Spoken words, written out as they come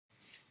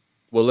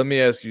Well, let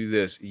me ask you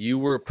this. You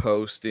were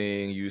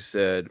posting, you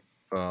said,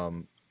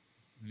 um,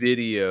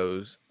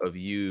 videos of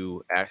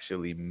you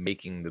actually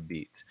making the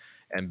beats.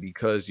 And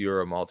because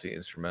you're a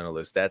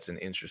multi-instrumentalist, that's an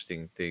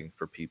interesting thing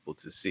for people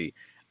to see.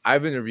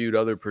 I've interviewed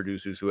other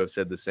producers who have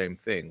said the same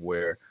thing,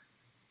 where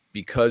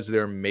because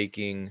they're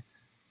making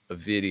a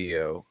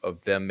video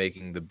of them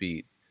making the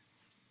beat,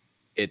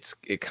 it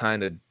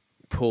kind of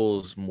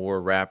pulls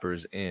more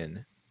rappers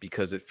in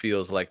because it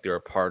feels like they're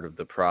a part of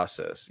the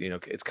process. You know,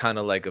 it's kind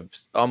of like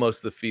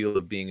almost the feel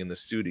of being in the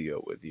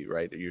studio with you,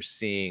 right? That you're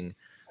seeing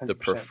the 100%.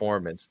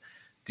 performance.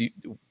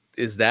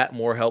 Is that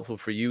more helpful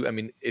for you? I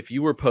mean, if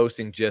you were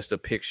posting just a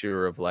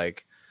picture of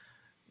like,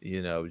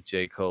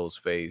 J. Cole's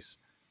face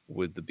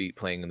with the beat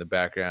playing in the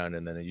background,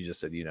 and then you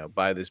just said,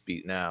 buy this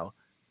beat now,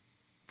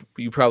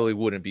 you probably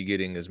wouldn't be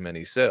getting as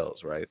many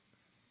sales, right?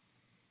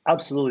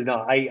 Absolutely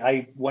not.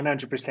 I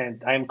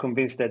 100%, I am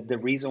convinced that the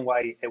reason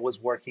why it was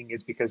working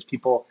is because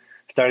people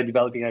started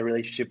developing a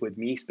relationship with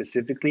me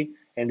specifically,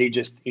 and they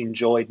just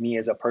enjoyed me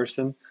as a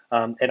person.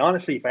 And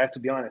honestly, if I have to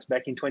be honest,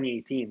 back in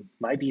 2018,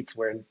 my beats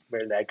weren't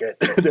that good.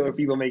 There were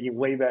people making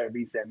way better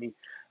beats than me.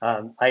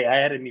 I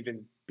hadn't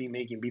even been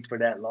making beats for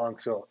that long,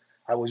 so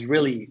I was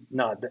really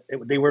not.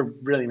 They were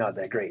really not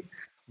that great.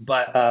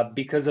 But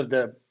because of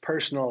the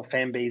personal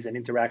fan base and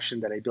interaction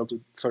that I built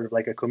with sort of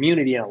like a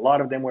community, and a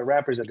lot of them were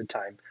rappers at the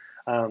time,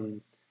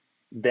 um,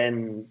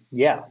 then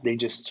yeah, they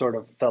just sort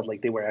of felt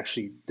like they were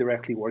actually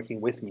directly working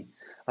with me.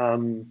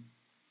 Um,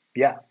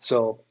 yeah,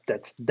 so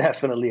that's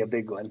definitely a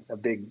big one, a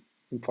big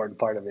important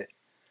part of it.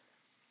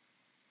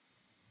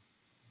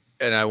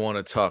 And I want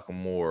to talk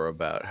more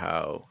about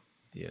how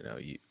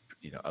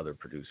other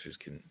producers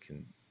can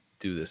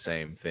do the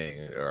same thing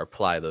or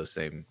apply those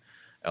same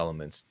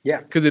elements,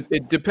 Yeah, because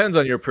it depends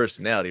on your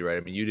personality, right? I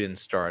mean, you didn't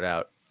start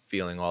out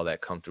feeling all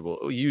that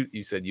comfortable.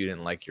 You said you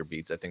didn't like your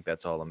beats. I think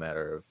that's all a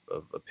matter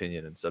of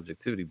opinion and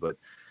subjectivity, but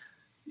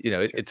it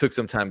sure. took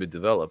some time to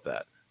develop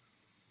that.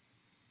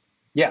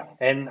 Yeah,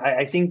 and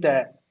I think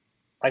that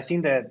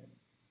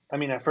I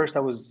mean at first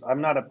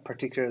I'm not a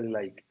particularly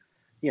like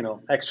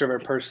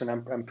extrovert person.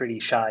 I'm pretty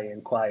shy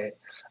and quiet.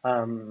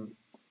 Um,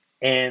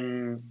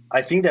 And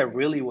I think that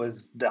really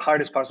was the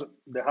hardest part.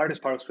 The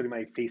hardest part was putting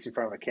my face in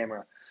front of a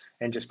camera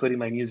and just putting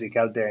my music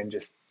out there and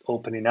just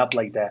opening up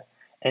like that.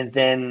 And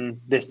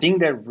then the thing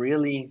that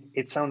really,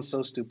 it sounds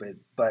so stupid,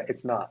 but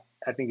it's not.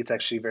 I think it's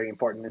actually very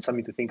important and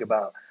something to think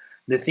about.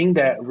 The thing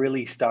that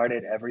really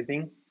started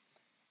everything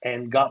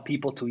and got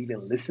people to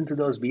even listen to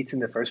those beats in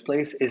the first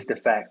place is the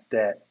fact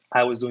that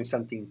I was doing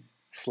something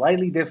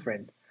slightly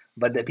different,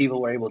 but that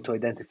people were able to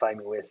identify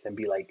me with and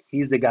be like,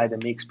 he's the guy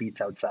that makes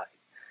beats outside.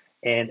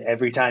 And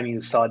every time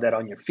you saw that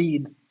on your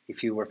feed,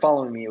 if you were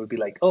following me, it would be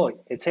like, oh,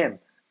 it's him.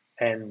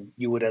 And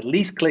you would at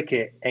least click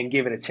it and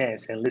give it a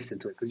chance and listen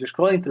to it because you're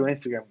scrolling through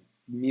Instagram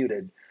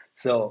muted.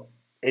 So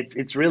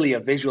it's really a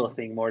visual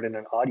thing more than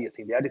an audio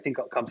thing. The audio thing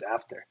comes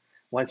after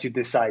once you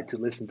decide to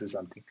listen to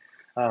something.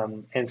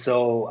 And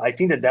so I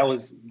think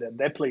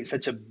that played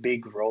such a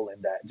big role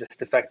in that. Just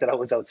the fact that I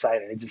was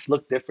outside and it just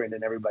looked different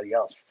than everybody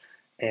else,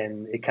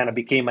 and it kind of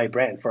became my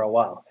brand for a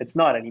while. It's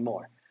not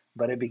anymore,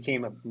 but it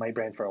became my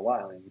brand for a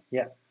while. And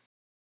yeah,